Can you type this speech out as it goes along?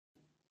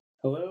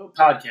Hello,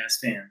 podcast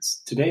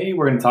fans. Today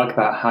we're going to talk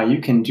about how you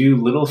can do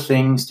little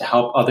things to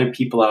help other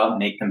people out and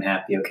make them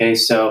happy. Okay,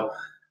 so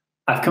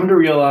I've come to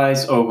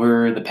realize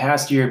over the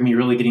past year of me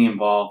really getting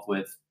involved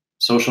with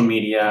social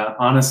media.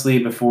 Honestly,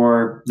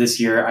 before this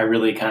year, I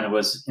really kind of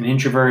was an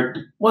introvert,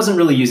 wasn't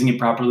really using it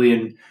properly,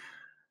 and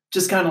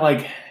just kind of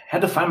like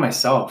had to find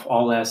myself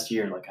all last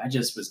year. Like I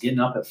just was getting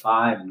up at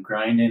 5 and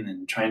grinding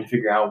and trying to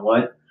figure out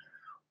what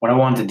I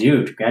wanted to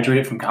do to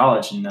graduate from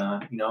college, and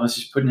I was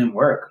just putting in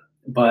work.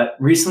 But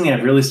recently,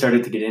 I've really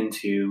started to get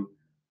into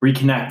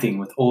reconnecting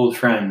with old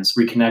friends,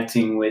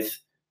 reconnecting with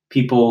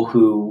people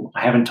who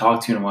I haven't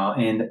talked to in a while.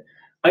 And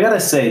I gotta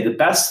say, the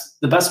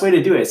best way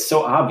to do it. It's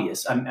so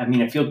obvious. I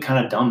mean, I feel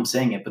kind of dumb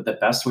saying it, but the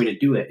best way to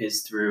do it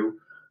is through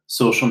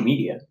social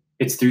media.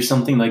 It's through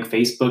something like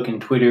Facebook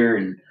and Twitter,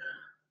 and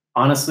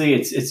honestly,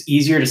 it's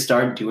easier to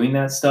start doing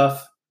that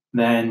stuff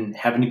than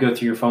having to go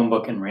through your phone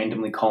book and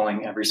randomly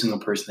calling every single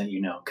person that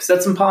you know, because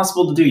that's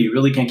impossible to do. You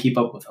really can't keep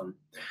up with them.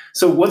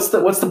 So what's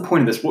the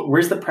point of this?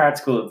 Where's the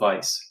practical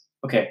advice?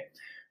 Okay,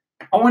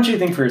 I want you to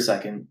think for a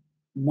second.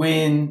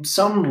 When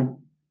someone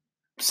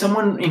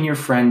in your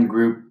friend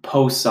group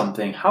posts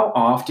something, how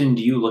often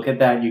do you look at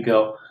that and you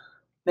go,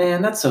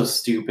 "Man, that's so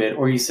stupid,"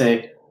 or you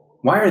say,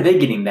 "Why are they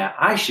getting that?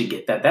 I should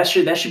get that. That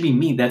should be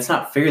me. That's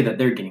not fair that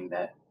they're getting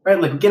that." Right?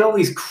 Like we get all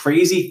these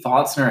crazy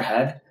thoughts in our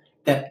head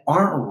that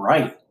aren't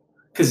right.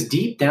 Because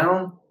deep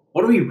down,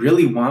 what do we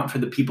really want for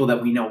the people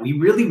that we know? We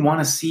really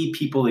want to see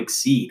people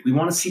exceed. We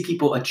want to see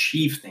people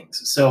achieve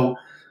things. So,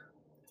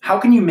 how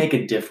can you make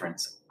a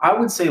difference? I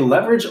would say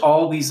leverage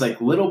all these like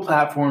little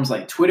platforms.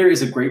 Like Twitter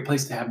is a great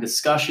place to have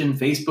discussion.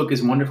 Facebook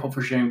is wonderful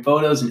for sharing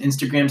photos, and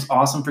Instagram's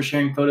awesome for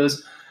sharing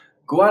photos.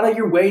 Go out of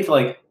your way to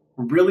like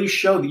really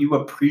show that you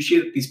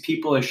appreciate that these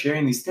people are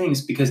sharing these things,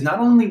 because not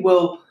only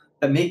will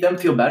that make them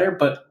feel better,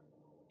 but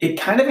it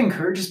kind of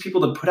encourages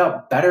people to put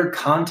out better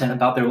content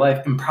about their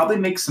life and probably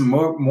makes them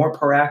more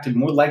proactive,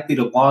 more likely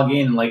to log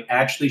in and like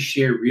actually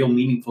share real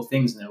meaningful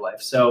things in their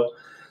life. So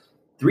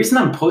the reason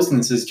I'm posting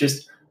this is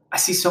just I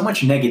see so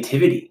much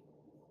negativity.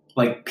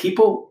 Like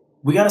people,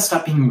 we got to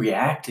stop being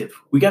reactive.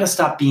 We got to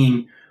stop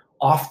being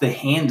off the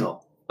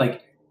handle.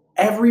 Like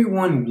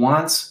everyone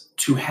wants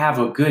to have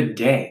a good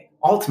day.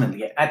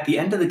 Ultimately, at the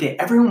end of the day,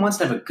 everyone wants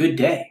to have a good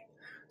day.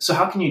 So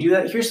how can you do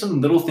that? Here's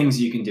some little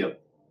things you can do.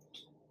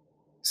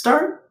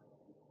 Start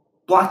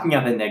blocking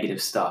out the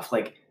negative stuff.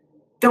 Like,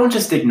 don't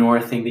just ignore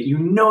a thing that you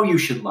know you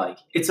should like.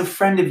 It's a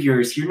friend of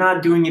yours. You're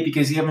not doing it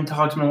because you haven't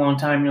talked to them in a long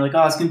time. You're like,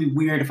 oh, it's gonna be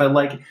weird if I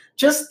like it.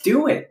 Just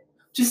do it.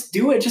 Just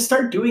do it. Just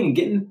start doing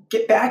it.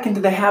 Get back into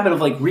the habit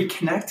of like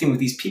reconnecting with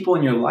these people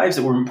in your lives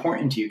that were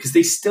important to you, because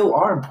they still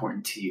are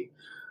important to you.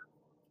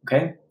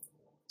 Okay?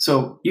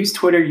 So use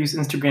Twitter, use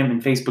Instagram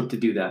and Facebook to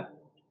do that.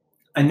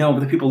 I know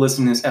the people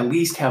listening to this at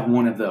least have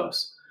one of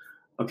those.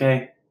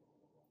 Okay?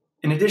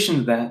 In addition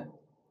to that,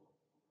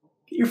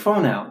 get your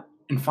phone out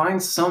and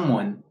find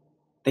someone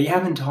that you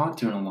haven't talked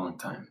to in a long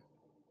time.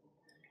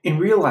 And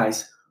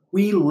realize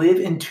we live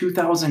in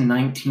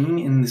 2019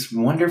 in this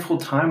wonderful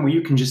time where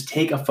you can just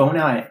take a phone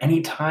out at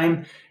any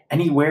time,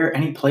 anywhere,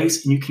 any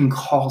place, and you can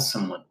call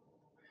someone.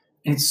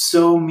 And it's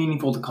so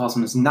meaningful to call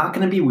someone. It's not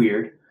going to be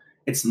weird.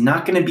 It's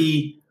not going to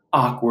be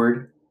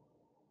awkward.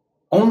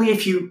 Only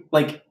if you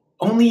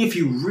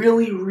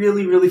really,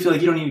 really, really feel like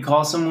you don't need to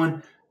call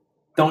someone,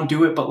 don't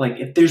do it. But like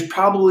if there's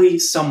probably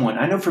someone,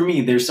 I know for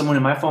me, there's someone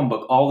in my phone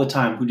book all the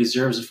time who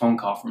deserves a phone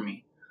call from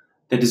me,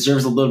 that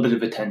deserves a little bit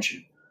of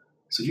attention.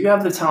 So if you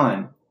have the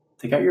time,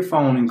 take out your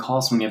phone and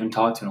call someone you haven't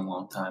talked to in a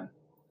long time.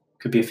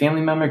 Could be a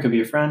family member, could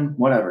be a friend,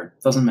 whatever.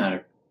 Doesn't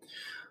matter.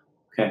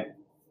 Okay.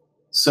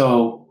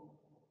 So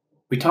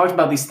we talked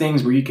about these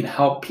things where you can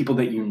help people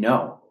that you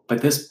know.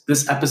 But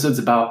this episode's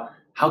about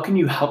how can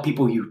you help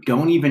people you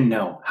don't even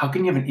know? How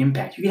can you have an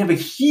impact? You can have a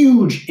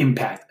huge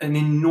impact, an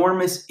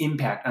enormous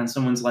impact on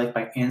someone's life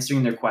by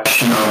answering their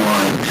question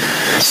online.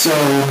 So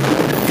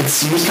it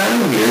seems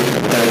kind of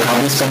weird that I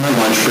probably spend my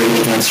lunch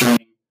break answering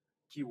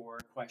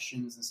keyword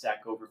questions and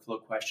Stack Overflow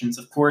questions.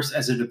 Of course,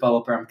 as a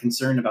developer, I'm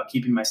concerned about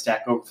keeping my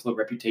Stack Overflow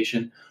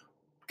reputation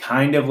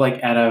kind of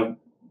like at a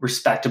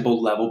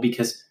respectable level,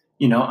 because,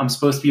 I'm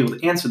supposed to be able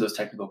to answer those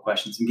technical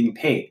questions and getting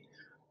paid.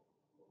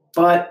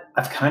 But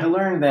I've kind of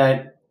learned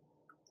that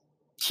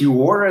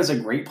Quora is a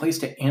great place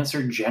to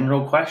answer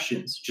general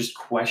questions, just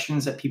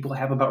questions that people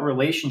have about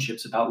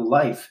relationships, about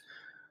life.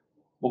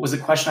 What was the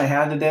question I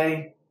had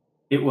today?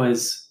 It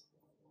was,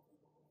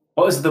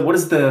 what is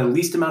the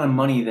least amount of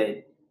money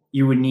that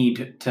you would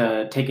need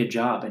to take a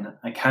job? And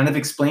I kind of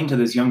explained to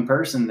this young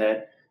person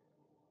that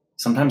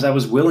sometimes I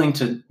was willing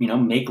to,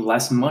 make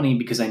less money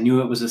because I knew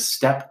it was a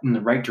step in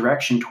the right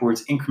direction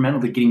towards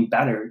incrementally getting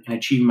better and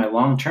achieving my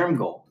long-term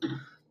goal.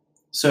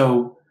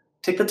 So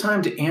take the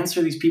time to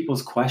answer these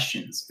people's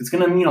questions. It's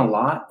going to mean a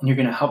lot, and you're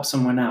going to help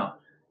someone out.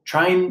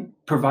 Try and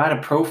provide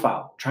a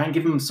profile. Try and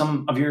give them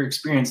some of your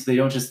experience so they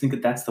don't just think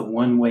that that's the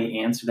one-way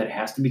answer that it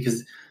has to be,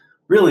 because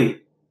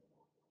really,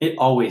 it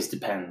always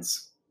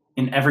depends.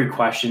 In every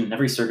question, in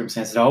every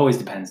circumstance, it always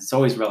depends. It's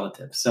always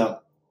relative. So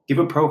Give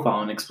a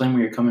profile and explain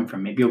where you're coming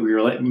from. Maybe you'll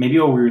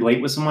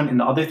relate with someone. And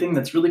the other thing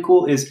that's really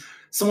cool is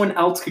someone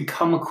else could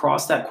come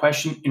across that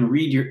question and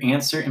read your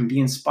answer and be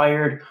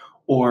inspired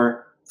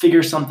or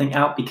figure something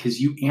out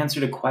because you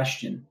answered a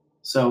question.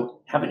 So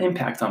have an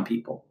impact on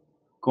people.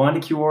 Go on to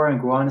Quora and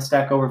go on to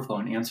Stack Overflow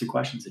and answer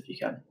questions if you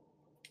can.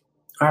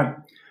 All right.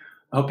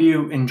 I hope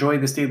you enjoy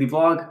this daily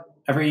vlog.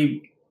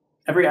 Every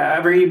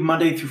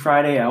Monday through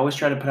Friday, I always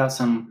try to put out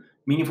some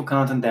meaningful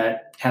content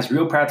that has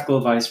real practical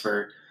advice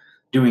for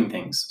doing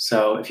things.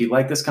 So if you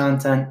like this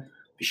content,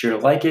 be sure to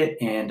like it,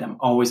 and I'm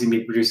always going to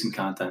be producing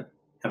content.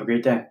 Have a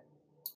great day.